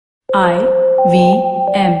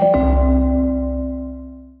IVM.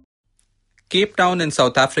 Cape Town in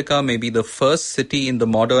South Africa may be the first city in the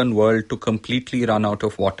modern world to completely run out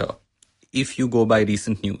of water, if you go by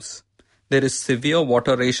recent news. There is severe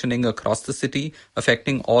water rationing across the city,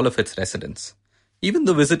 affecting all of its residents. Even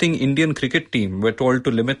the visiting Indian cricket team were told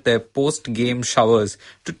to limit their post-game showers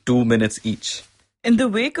to 2 minutes each. In the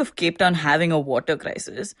wake of Cape Town having a water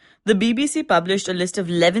crisis, the BBC published a list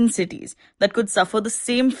of 11 cities that could suffer the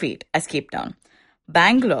same fate as Cape Town.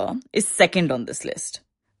 Bangalore is second on this list.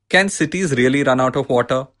 Can cities really run out of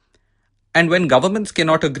water? And when governments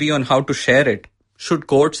cannot agree on how to share it, should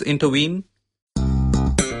courts intervene?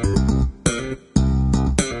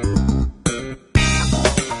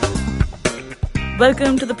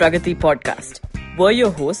 Welcome to the Pragati podcast. We're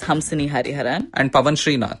your hosts Hamsini Hariharan and Pavan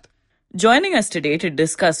Srinath. Joining us today to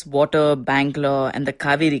discuss water, Bangalore and the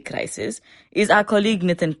Kaveri crisis is our colleague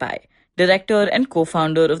Nitin Pai, director and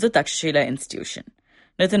co-founder of the Takshashila Institution.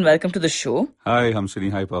 Nitin, welcome to the show. Hi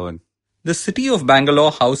Hamsini, hi Pavan. The city of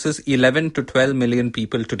Bangalore houses 11 to 12 million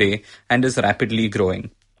people today and is rapidly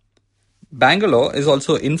growing. Bangalore is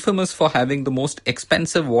also infamous for having the most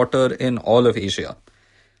expensive water in all of Asia.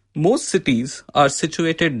 Most cities are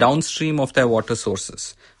situated downstream of their water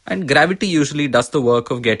sources, and gravity usually does the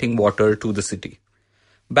work of getting water to the city.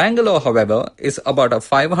 Bangalore, however, is about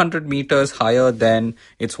 500 meters higher than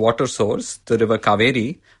its water source, the river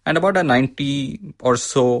Kaveri, and about 90 or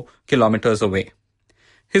so kilometers away.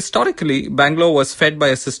 Historically, Bangalore was fed by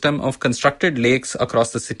a system of constructed lakes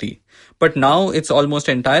across the city, but now it's almost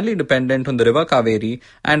entirely dependent on the river Kaveri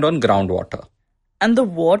and on groundwater. And the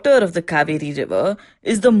water of the Kaveri River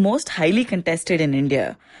is the most highly contested in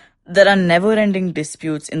India. There are never-ending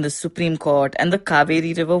disputes in the Supreme Court and the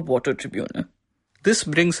Kaveri River Water Tribunal. This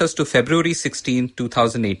brings us to February 16,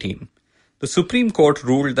 2018. The Supreme Court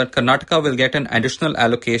ruled that Karnataka will get an additional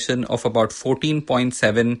allocation of about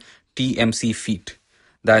 14.7 TMC feet.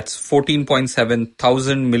 That's 14.7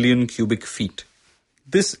 thousand million cubic feet.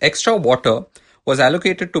 This extra water was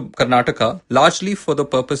allocated to Karnataka largely for the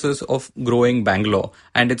purposes of growing Bangalore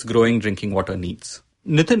and its growing drinking water needs.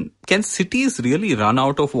 Nitin, can cities really run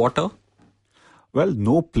out of water? Well,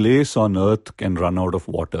 no place on earth can run out of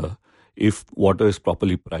water if water is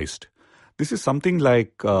properly priced. This is something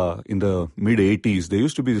like in the mid-80s, there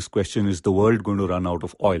used to be this question, is the world going to run out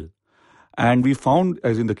of oil? And we found,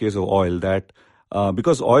 as in the case of oil, that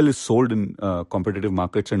because oil is sold in competitive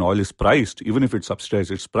markets and oil is priced, even if it's subsidized,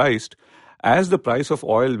 it's priced. As the price of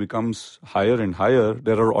oil becomes higher and higher,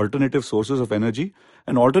 there are alternative sources of energy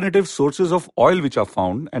and alternative sources of oil which are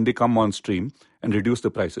found, and they come on stream and reduce the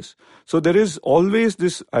prices. So there is always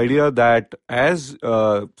this idea that as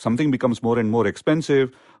something becomes more and more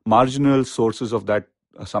expensive, marginal sources of that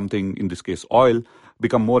something, in this case oil,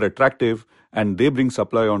 become more attractive and they bring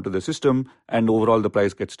supply onto the system and overall the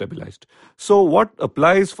price gets stabilized. So what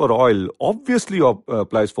applies for oil obviously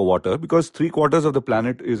applies for water, because 3/4 of the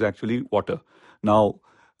planet is actually water. Now,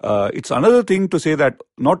 it's another thing to say that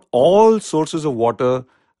not all sources of water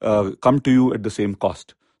come to you at the same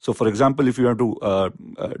cost. So for example, if you have to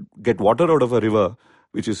get water out of a river,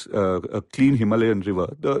 which is a clean Himalayan river,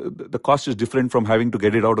 the cost is different from having to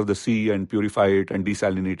get it out of the sea and purify it and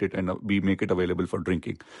desalinate it and make it available for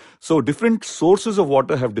drinking. So different sources of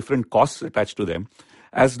water have different costs attached to them.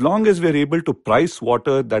 As long as we're able to price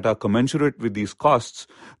water that are commensurate with these costs,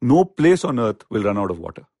 no place on earth will run out of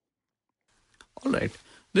water. All right.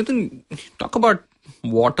 Nitin, talk about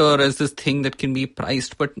water as this thing that can be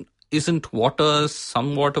priced, but isn't water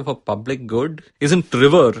somewhat of a public good? Isn't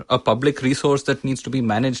river a public resource that needs to be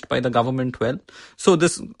managed by the government well? So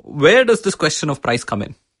where does this question of price come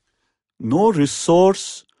in? No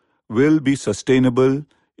resource will be sustainable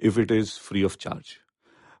if it is free of charge.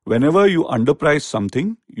 Whenever you underprice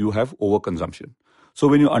something, you have overconsumption. So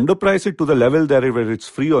when you underprice it to the level where it's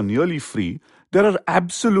free or nearly free, there are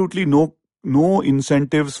absolutely no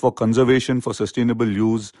incentives for conservation, for sustainable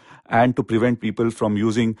use, and to prevent people from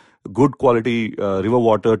using good quality river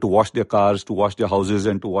water to wash their cars, to wash their houses,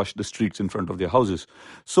 and to wash the streets in front of their houses.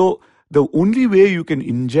 So the only way you can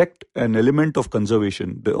inject an element of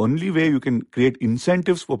conservation, the only way you can create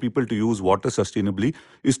incentives for people to use water sustainably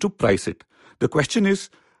is to price it. The question is,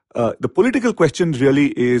 the political question really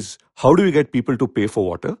is, how do you get people to pay for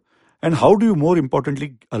water? And how do you, more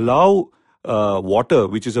importantly, allow water,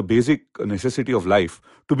 which is a basic necessity of life,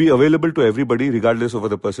 to be available to everybody regardless of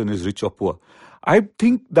whether the person is rich or poor? I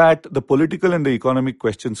think that the political and the economic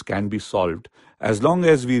questions can be solved as long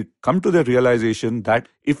as we come to the realization that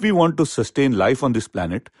if we want to sustain life on this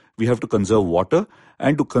planet, we have to conserve water.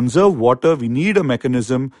 And to conserve water, we need a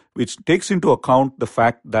mechanism which takes into account the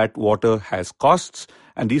fact that water has costs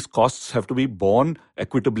and these costs have to be borne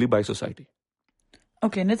equitably by society.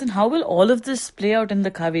 Okay, Nitin, how will all of this play out in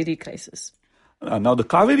the Kaveri crisis? Now, the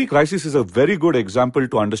Kaveri crisis is a very good example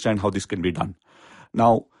to understand how this can be done.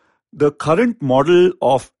 Now, the current model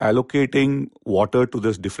of allocating water to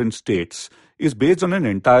the different states is based on an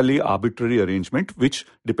entirely arbitrary arrangement, which,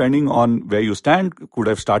 depending on where you stand, could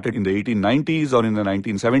have started in the 1890s or in the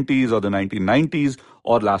 1970s or the 1990s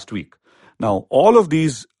or last week. Now, all of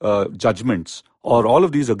these judgments or all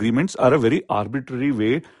of these agreements are a very arbitrary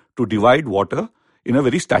way to divide water in a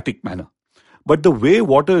very static manner. But the way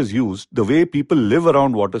water is used, the way people live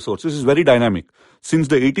around water sources is very dynamic. Since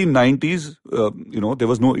the 1890s, there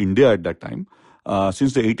was no India at that time.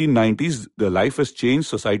 Since the 1890s, the life has changed,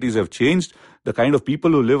 societies have changed, the kind of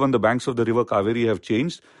people who live on the banks of the river Kaveri have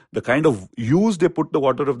changed, the kind of use they put the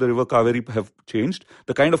water of the river Kaveri have changed,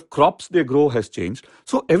 the kind of crops they grow has changed.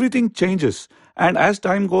 So everything changes. And as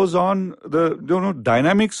time goes on, the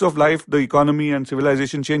dynamics of life, the economy and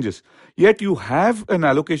civilization changes. Yet you have an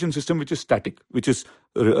allocation system which is static, which is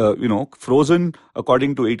frozen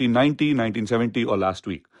according to 1890, 1970 or last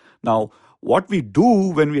week. Now, what we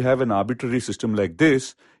do when we have an arbitrary system like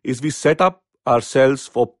this is we set up ourselves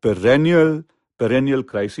for perennial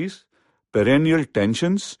crises, perennial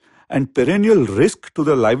tensions, and perennial risk to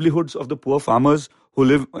the livelihoods of the poor farmers who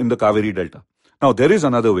live in the Kaveri Delta. Now, there is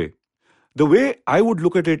another way. The way I would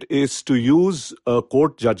look at it is to use a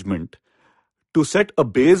court judgment to set a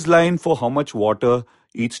baseline for how much water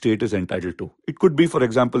each state is entitled to. It could be, for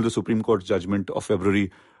example, the Supreme Court's judgment of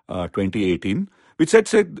February 2018, which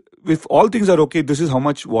said, if all things are okay, this is how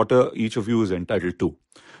much water each of you is entitled to.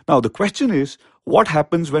 Now, the question is, what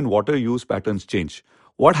happens when water use patterns change?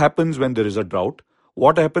 What happens when there is a drought?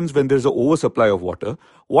 What happens when there is an oversupply of water?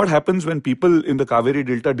 What happens when people in the Kaveri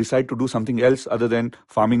Delta decide to do something else other than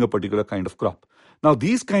farming a particular kind of crop? Now,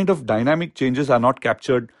 these kind of dynamic changes are not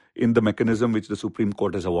captured in the mechanism which the Supreme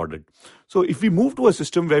Court has awarded. So if we move to a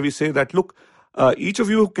system where we say that, look, each of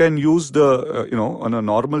you can use on a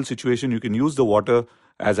normal situation, you can use the water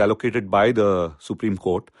as allocated by the Supreme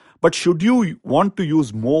Court. But should you want to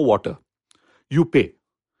use more water, you pay.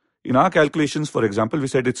 In our calculations, for example, we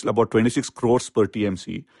said it's about 26 crores per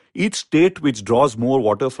TMC. Each state which draws more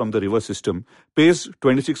water from the river system pays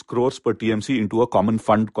 26 crores per TMC into a common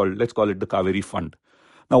fund let's call it the Kaveri Fund.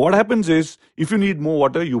 Now, what happens is, if you need more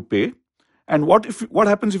water, you pay. And what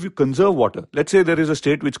happens if you conserve water? Let's say there is a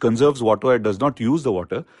state which conserves water and does not use the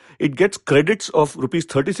water. It gets credits of rupees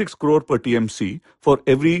 36 crore per TMC for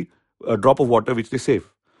every drop of water which they save.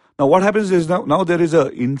 Now, what happens is now there is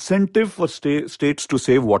an incentive for states to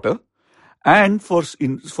save water and for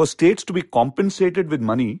states to be compensated with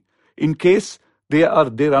money in case they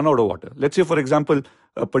run out of water. Let's say, for example,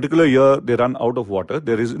 a particular year they run out of water.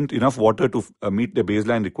 There isn't enough water to meet their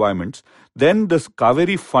baseline requirements. Then the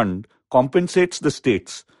Kaveri Fund compensates the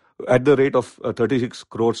states at the rate of 36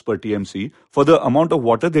 crores per TMC for the amount of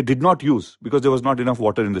water they did not use because there was not enough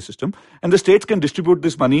water in the system. And the states can distribute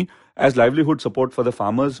this money as livelihood support for the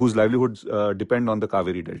farmers whose livelihoods depend on the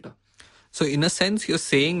Kaveri Delta. So in a sense, you're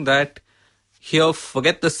saying that here,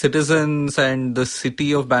 forget the citizens and the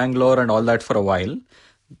city of Bangalore and all that for a while.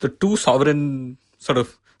 The two sovereign, sort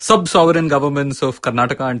of sub-sovereign governments of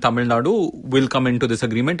Karnataka and Tamil Nadu will come into this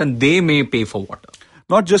agreement and they may pay for water.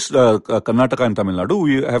 Not just Karnataka and Tamil Nadu,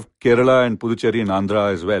 we have Kerala and Puducherry and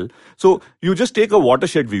Andhra as well. So you just take a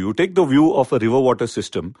watershed view, you take the view of a river water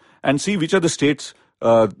system and see which are the states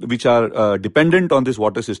which are dependent on this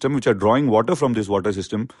water system, which are drawing water from this water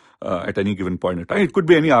system at any given point in time. It could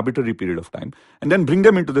be any arbitrary period of time. And then bring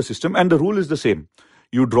them into the system and the rule is the same.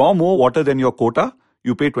 You draw more water than your quota,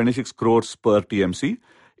 you pay 26 crores per TMC.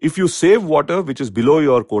 If you save water which is below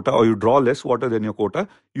your quota or you draw less water than your quota,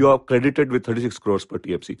 you are credited with 36 crores per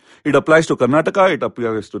TMC. It applies to Karnataka, it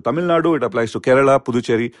applies to Tamil Nadu, it applies to Kerala,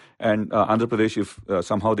 Puducherry and Andhra Pradesh if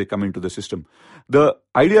somehow they come into the system. The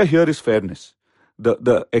idea here is fairness.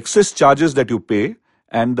 The excess charges that you pay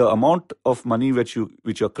and the amount of money which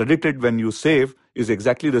are credited when you save is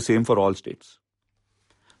exactly the same for all states.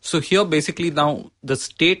 So here basically now the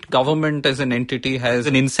state government as an entity has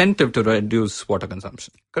an incentive to reduce water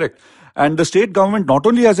consumption. Correct. And the state government not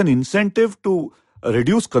only has an incentive to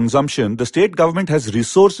reduce consumption, the state government has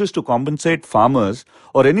resources to compensate farmers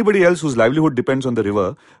or anybody else whose livelihood depends on the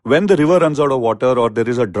river when the river runs out of water or there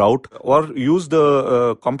is a drought, or use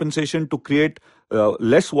the compensation to create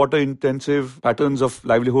less water intensive patterns of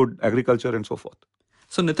livelihood, agriculture and so forth.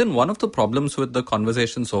 So Nitin, one of the problems with the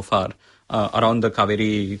conversation so far around the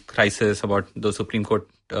Kaveri crisis, about the Supreme Court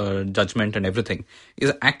judgment and everything,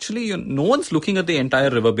 is actually no one's looking at the entire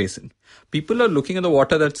river basin. People are looking at the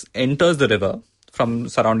water that enters the river from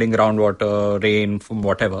surrounding groundwater, rain, from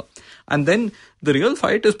whatever. And then the real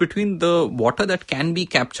fight is between the water that can be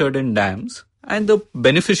captured in dams and the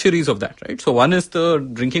beneficiaries of that, right? So one is the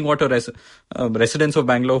drinking water residents of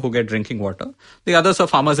Bangalore who get drinking water. The others are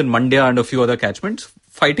farmers in Mandya and a few other catchments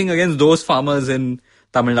fighting against those farmers in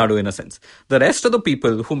Tamil Nadu in a sense. The rest of the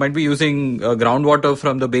people who might be using groundwater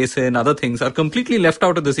from the basin, other things are completely left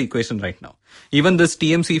out of this equation right now. Even this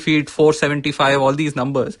TMC feet, 475, all these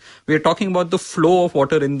numbers, we are talking about the flow of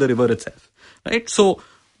water in the river itself, right? So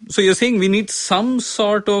you're saying we need some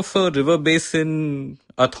sort of a river basin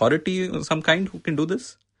authority of some kind who can do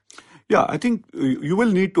this? Yeah, I think you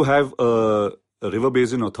will need to have a river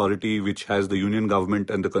basin authority which has the union government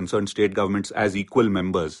and the concerned state governments as equal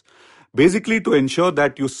members. Basically, to ensure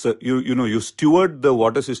that you steward the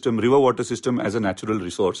water system, river water system as a natural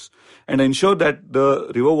resource, and ensure that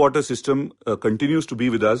the river water system continues to be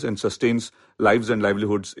with us and sustains lives and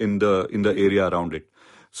livelihoods in the area around it.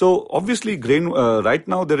 So obviously, right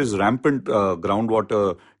now there is rampant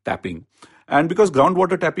groundwater tapping. And because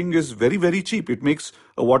groundwater tapping is very, very cheap, it makes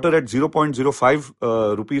water at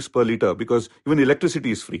 0.05 rupees per litre, because even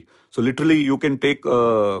electricity is free. So literally you can take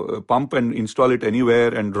a pump and install it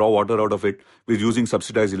anywhere and draw water out of it with using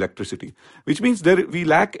subsidized electricity, which means we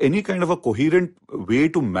lack any kind of a coherent way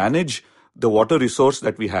to manage the water resource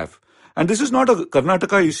that we have. And this is not a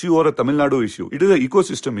Karnataka issue or a Tamil Nadu issue. It is an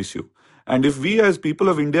ecosystem issue. And if we as people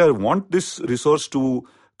of India want this resource to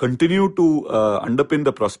continue to underpin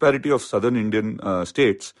the prosperity of southern Indian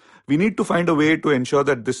states, we need to find a way to ensure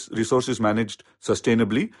that this resource is managed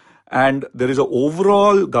sustainably. And there is an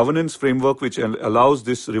overall governance framework which allows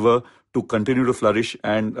this river to continue to flourish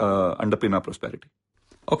and underpin our prosperity.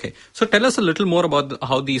 Okay. So tell us a little more about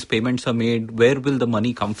how these payments are made, where will the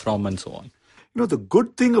money come from and so on. The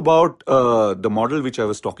good thing about the model which I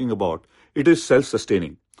was talking about, it is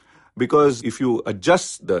self-sustaining. Because if you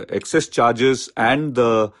adjust the excess charges and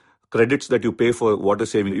the credits that you pay for water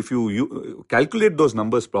saving, if you calculate those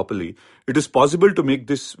numbers properly, it is possible to make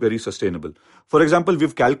this very sustainable. For example,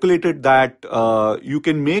 we've calculated that you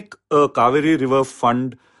can make a Kaveri River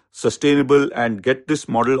fund sustainable and get this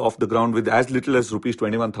model off the ground with as little as rupees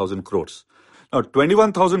 21,000 crores. Now,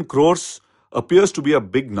 21,000 crores appears to be a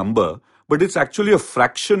big number, but it's actually a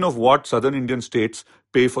fraction of what southern Indian states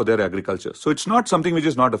pay for their agriculture. So it's not something which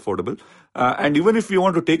is not affordable. And even if you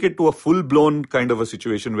want to take it to a full-blown kind of a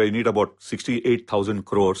situation where you need about 68,000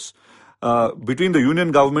 crores, between the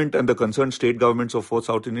union government and the concerned state governments of 4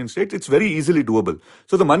 South Indian states, it's very easily doable.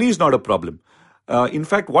 So the money is not a problem. In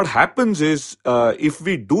fact, what happens is if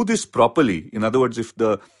we do this properly, in other words, if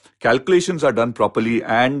the calculations are done properly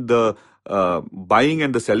and the buying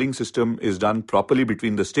and the selling system is done properly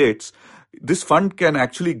between the states, this fund can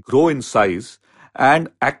actually grow in size and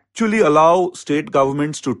actually allow state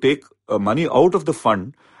governments to take money out of the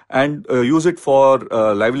fund and use it for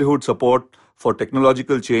livelihood support, for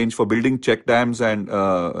technological change, for building check dams and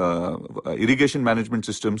irrigation management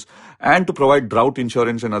systems, and to provide drought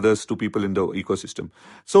insurance and others to people in the ecosystem.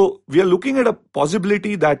 So we are looking at a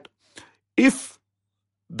possibility that if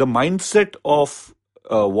the mindset of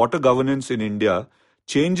water governance in India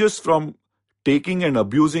changes from taking and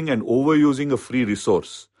abusing and overusing a free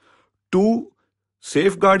resource to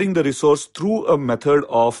safeguarding the resource through a method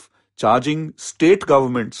of charging state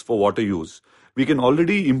governments for water use, we can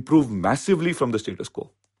already improve massively from the status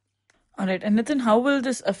quo. All right. And Nitin, how will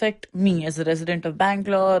this affect me as a resident of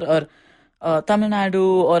Bangalore or Tamil Nadu,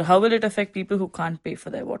 or how will it affect people who can't pay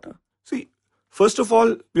for their water? See, first of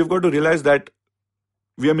all, we've got to realize that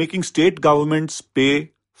we are making state governments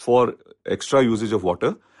pay for extra usage of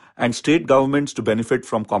water and state governments to benefit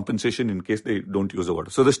from compensation in case they don't use the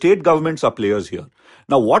water. So the state governments are players here.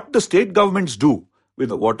 Now, what the state governments do with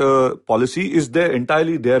the water policy is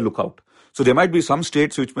entirely their lookout. So there might be some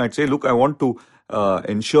states which might say, look, I want to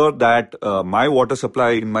ensure that my water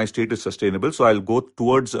supply in my state is sustainable, so I'll go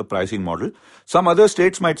towards a pricing model. Some other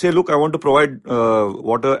states might say, look, I want to provide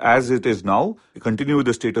water as it is now, continue with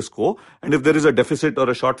the status quo, and if there is a deficit or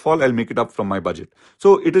a shortfall, I'll make it up from my budget.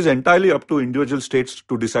 So it is entirely up to individual states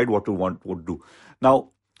to decide what to do. Now,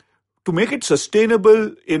 to make it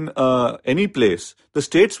sustainable in any place, the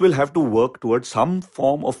states will have to work towards some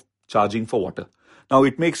form of charging for water. Now,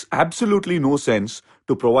 it makes absolutely no sense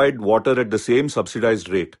to provide water at the same subsidized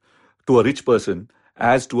rate to a rich person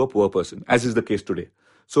as to a poor person, as is the case today.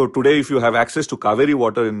 So today, if you have access to Kaveri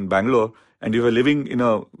water in Bangalore and you are living in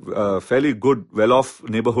a fairly good, well-off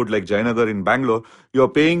neighborhood like Jayanagar in Bangalore, you are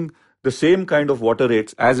paying the same kind of water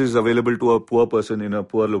rates as is available to a poor person in a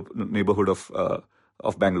poor neighborhood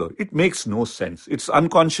of Bangalore. It makes no sense. It's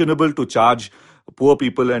unconscionable to charge poor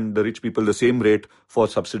people and the rich people the same rate for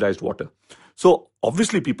subsidized water. So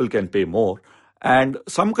obviously people can pay more, and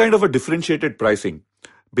some kind of a differentiated pricing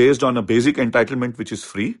based on a basic entitlement which is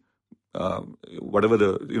free. uh, Whatever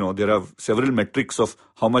there are several metrics of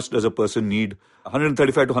how much does a person need: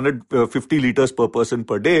 135 to 150 liters per person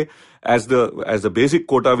per day as the basic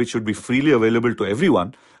quota, which should be freely available to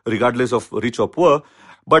everyone regardless of rich or poor.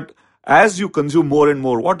 But as you consume more and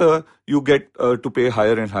more water, you get to pay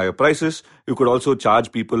higher and higher prices. You could also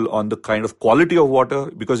charge people on the kind of quality of water,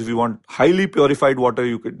 because if you want highly purified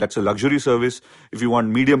water, that's a luxury service. If you want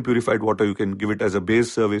medium purified water, you can give it as a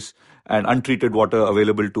base service, and untreated water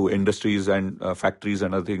available to industries and factories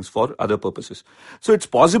and other things for other purposes. So it's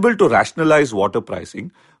possible to rationalize water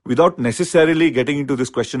pricing without necessarily getting into this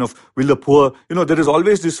question of, will the poor, there is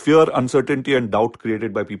always this fear, uncertainty and doubt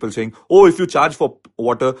created by people saying, oh, if you charge for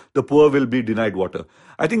water, the poor will be denied water.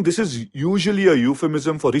 I think this is usually a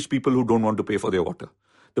euphemism for rich people who don't want to pay for their water.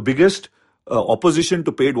 The biggest opposition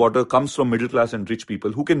to paid water comes from middle class and rich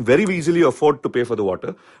people who can very easily afford to pay for the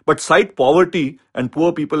water, but cite poverty and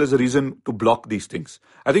poor people as a reason to block these things.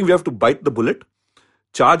 I think we have to bite the bullet,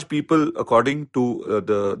 charge people according to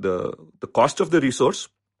the cost of the resource.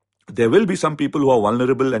 There will be some people who are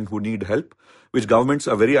vulnerable and who need help, which governments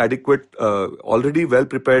are very adequate, already well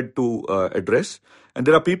prepared to address. And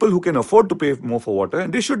there are people who can afford to pay more for water,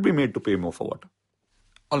 and they should be made to pay more for water.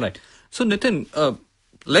 All right. So, Nitin,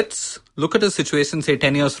 let's look at a situation, say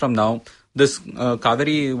 10 years from now. This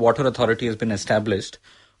Kaveri Water Authority has been established.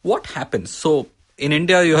 What happens? So, in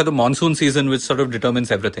India, you have the monsoon season, which sort of determines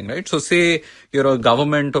everything, right? So, say you're a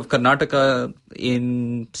government of Karnataka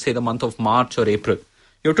in, say, the month of March or April.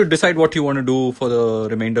 You have to decide what you want to do for the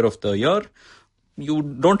remainder of the year. You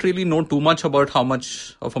don't really know too much about how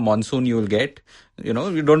much of a monsoon you will get.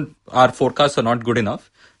 Our forecasts are not good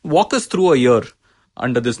enough. Walk us through a year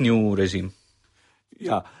under this new regime.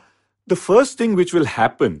 Yeah. The first thing which will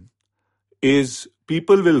happen is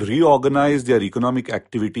people will reorganize their economic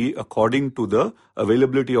activity according to the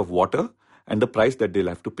availability of water and the price that they'll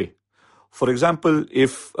have to pay. For example,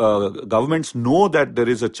 if governments know that there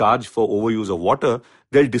is a charge for overuse of water,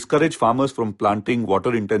 they'll discourage farmers from planting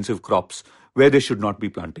water-intensive crops where they should not be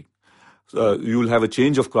planting. You will have a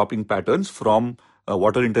change of cropping patterns from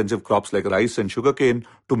water-intensive crops like rice and sugarcane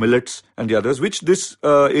to millets and the others, which this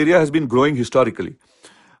area has been growing historically.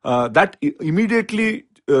 That immediately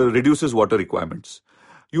reduces water requirements.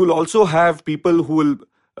 You will also have people who will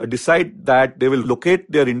decide that they will locate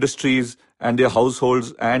their industries and their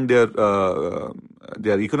households and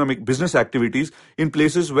their economic business activities in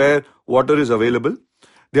places where water is available.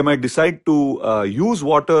 They might decide to use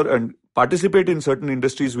water and participate in certain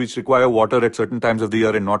industries which require water at certain times of the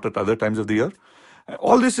year and not at other times of the year.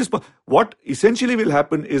 All this is what essentially will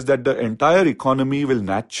happen is that the entire economy will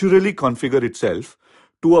naturally configure itself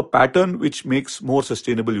to a pattern which makes more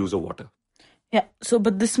sustainable use of water. Yeah,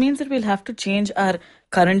 but this means that we'll have to change our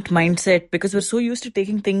current mindset because we're so used to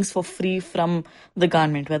taking things for free from the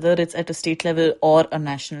government, whether it's at a state level or a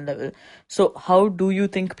national level. So how do you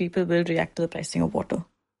think people will react to the pricing of water?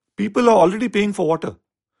 People are already paying for water.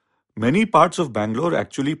 Many parts of Bangalore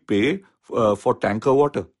actually pay for tanker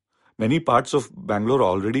water. Many parts of Bangalore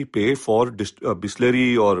already pay for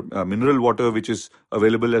Bisleri or mineral water, which is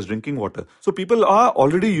available as drinking water. So people are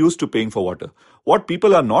already used to paying for water. What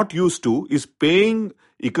people are not used to is paying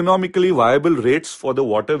economically viable rates for the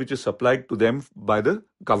water which is supplied to them by the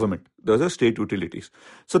government. Those are state utilities.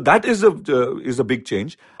 So that is a big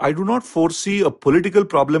change. I do not foresee a political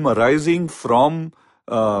problem arising from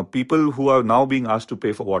people who are now being asked to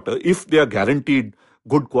pay for water if they are guaranteed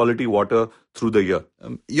good quality water through the year.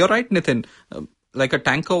 You're right, Nitin. Like a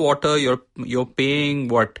tanker water, you're paying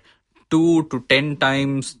 2 to 10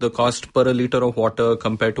 times the cost per liter of water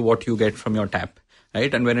compared to what you get from your tap,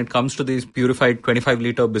 right? And when it comes to these purified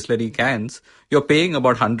 25-liter Bisleri cans, you're paying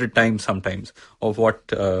about 100 times sometimes of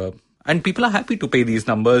what. And people are happy to pay these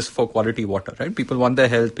numbers for quality water, right? People want their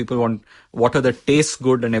health. People want water that tastes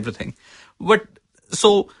good and everything. But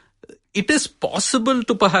so it is possible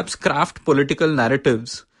to perhaps craft political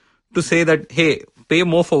narratives to say that, hey, pay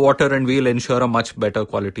more for water and we'll ensure a much better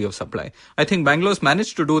quality of supply. I think Bangalore's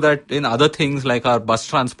managed to do that in other things like our bus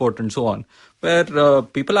transport and so on, where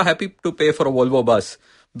people are happy to pay for a Volvo bus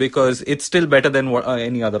because it's still better than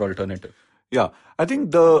any other alternative. Yeah, I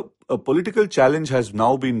think the political challenge has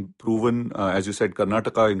now been proven, as you said,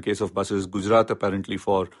 Karnataka in case of buses, Gujarat apparently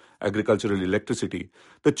for agricultural electricity.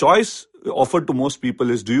 The choice offered to most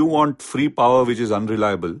people is, do you want free power which is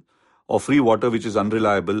unreliable or free water which is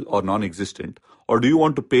unreliable or non-existent, or do you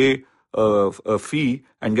want to pay a fee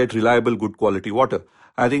and get reliable, good quality water?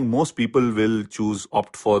 I think most people will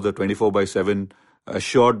opt for the 24/7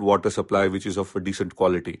 assured water supply which is of a decent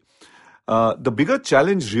quality. The bigger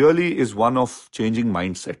challenge really is one of changing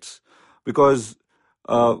mindsets, because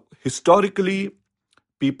historically,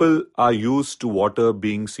 people are used to water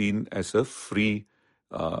being seen as a free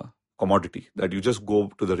uh, commodity, that you just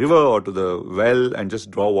go to the river or to the well and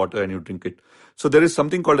just draw water and you drink it. So there is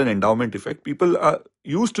something called an endowment effect. People are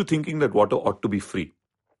used to thinking that water ought to be free.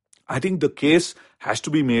 I think the case has to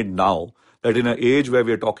be made now that in an age where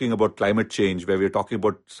we are talking about climate change, where we are talking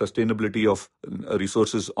about sustainability of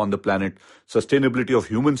resources on the planet, sustainability of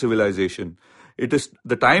human civilization, it is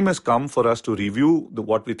the time has come for us to review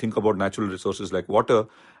what we think about natural resources like water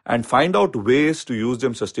and find out ways to use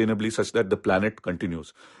them sustainably such that the planet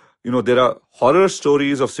continues. There are horror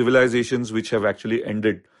stories of civilizations which have actually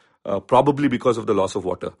ended probably because of the loss of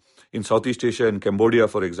water. In Southeast Asia and Cambodia,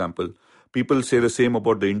 for example, people say the same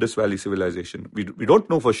about the Indus Valley civilization. We don't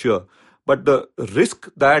know for sure, but the risk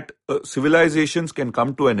that civilizations can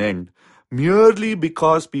come to an end merely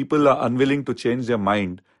because people are unwilling to change their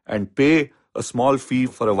mind and pay a small fee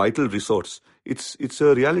for a vital resource, it's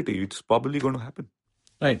a reality. It's probably going to happen.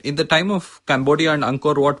 Right. In the time of Cambodia and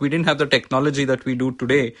Angkor Wat, we didn't have the technology that we do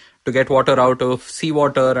today to get water out of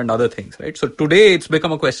seawater and other things, right? So today it's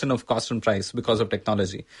become a question of cost and price because of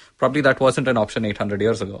technology. Probably that wasn't an option 800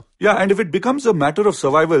 years ago. Yeah, and if it becomes a matter of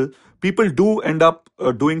survival, people do end up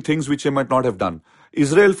doing things which they might not have done.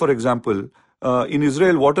 Israel, for example, in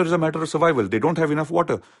Israel, water is a matter of survival. They don't have enough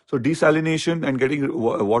water. So desalination and getting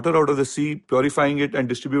water out of the sea, purifying it and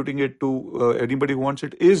distributing it to anybody who wants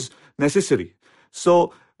it is necessary.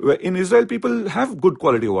 So in Israel, people have good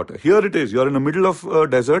quality water. Here it is. You're in the middle of a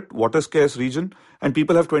desert, water scarce region, and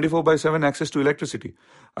people have 24/7 access to electricity.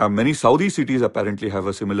 Many Saudi cities apparently have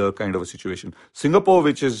a similar kind of a situation. Singapore,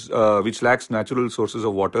 which lacks natural sources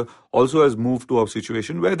of water, also has moved to a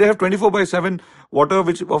situation where they have 24/7 water,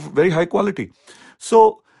 which of very high quality.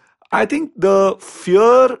 So I think the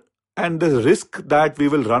fear and the risk that we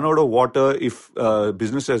will run out of water if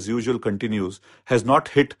business as usual continues has not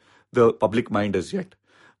hit the public mind as yet.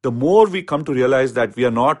 The more we come to realize that we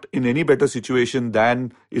are not in any better situation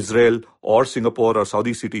than Israel or Singapore or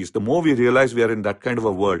Saudi cities, the more we realize we are in that kind of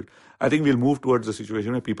a world, I think we'll move towards a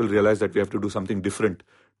situation where people realize that we have to do something different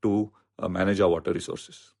to manage our water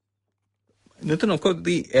resources. Nitin, of course,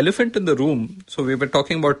 the elephant in the room, so we were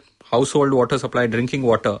talking about household water supply, drinking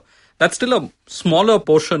water. That's still a smaller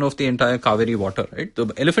portion of the entire Kaveri water, right?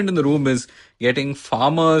 The elephant in the room is getting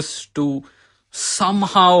farmers to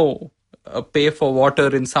somehow pay for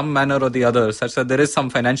water in some manner or the other, such that there is some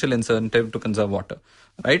financial incentive to conserve water,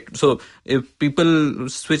 right? So if people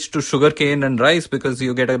switch to sugarcane and rice because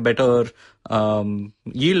you get a better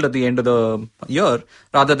yield at the end of the year,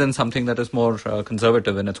 rather than something that is more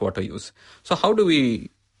conservative in its water use. So how do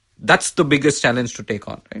that's the biggest challenge to take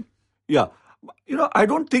on, right? Yeah. I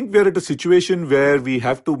don't think we're at a situation where we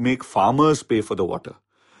have to make farmers pay for the water.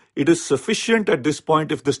 It is sufficient at this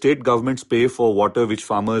point if the state governments pay for water which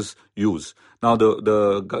farmers use. Now,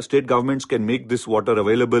 the state governments can make this water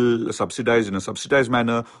available, subsidized in a subsidized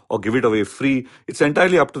manner, or give it away free. It's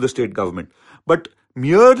entirely up to the state government. But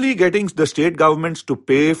merely getting the state governments to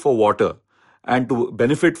pay for water and to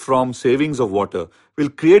benefit from savings of water will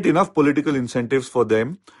create enough political incentives for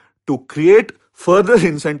them to create further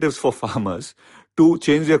incentives for farmers to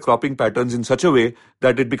change their cropping patterns in such a way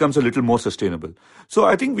that it becomes a little more sustainable. So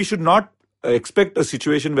I think we should not expect a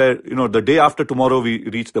situation where, the day after tomorrow we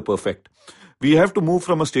reach the perfect. We have to move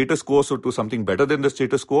from a status quo to something better than the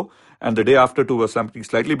status quo, and the day after to something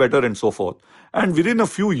slightly better, and so forth. And within a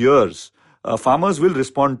few years, farmers will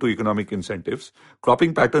respond to economic incentives.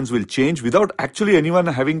 Cropping patterns will change without actually anyone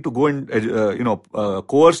having to go and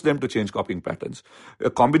coerce them to change cropping patterns. A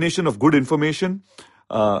combination of good information,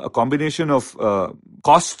 a combination of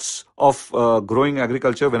costs of growing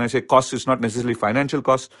agriculture. When I say costs, it's not necessarily financial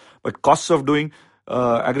costs, but costs of doing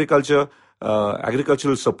agriculture,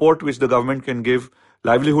 agricultural support which the government can give,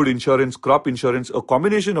 livelihood insurance, crop insurance. A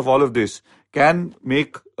combination of all of this can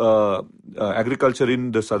make agriculture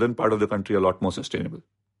in the southern part of the country a lot more sustainable.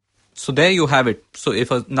 So there you have it. So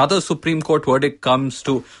if another Supreme Court verdict comes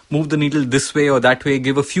to move the needle this way or that way,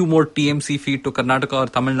 give a few more TMC feet to Karnataka or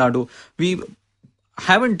Tamil Nadu, we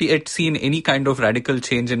haven't yet seen any kind of radical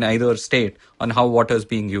change in either state on how water is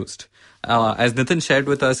being used. As Nitin shared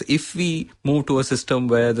with us, if we move to a system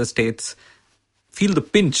where the states feel the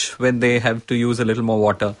pinch when they have to use a little more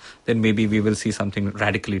water, then maybe we will see something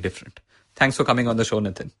radically different. Thanks for coming on the show,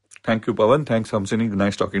 Nitin. Thank you, Pawan. Thanks, Hamsini.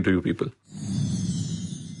 Nice talking to you people.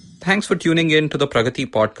 Thanks for tuning in to the Pragati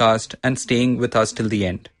podcast and staying with us till the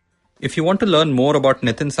end. If you want to learn more about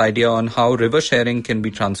Nitin's idea on how river sharing can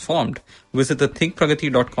be transformed, visit the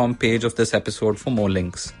thinkpragati.com page of this episode for more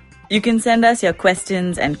links. You can send us your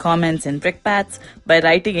questions and comments and brickbats by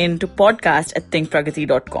writing in to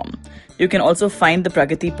podcast@thinkpragati.com. You can also find the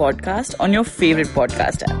Pragati podcast on your favorite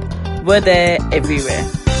podcast app. We're there everywhere.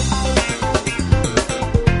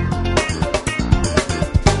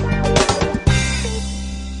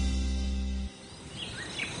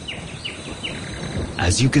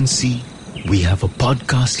 As you can see, we have a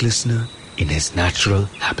podcast listener in his natural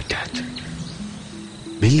habitat.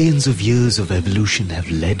 Millions of years of evolution have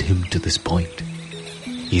led him to this point.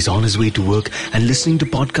 He's on his way to work, and listening to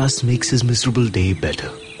podcasts makes his miserable day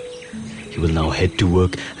better. He will now head to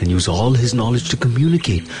work and use all his knowledge to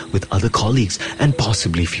communicate with other colleagues and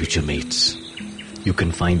possibly future mates. You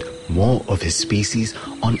can find more of his species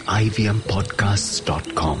on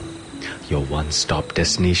ivmpodcasts.com, your one-stop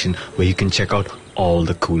destination where you can check out all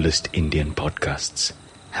the coolest Indian podcasts.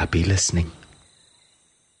 Happy listening.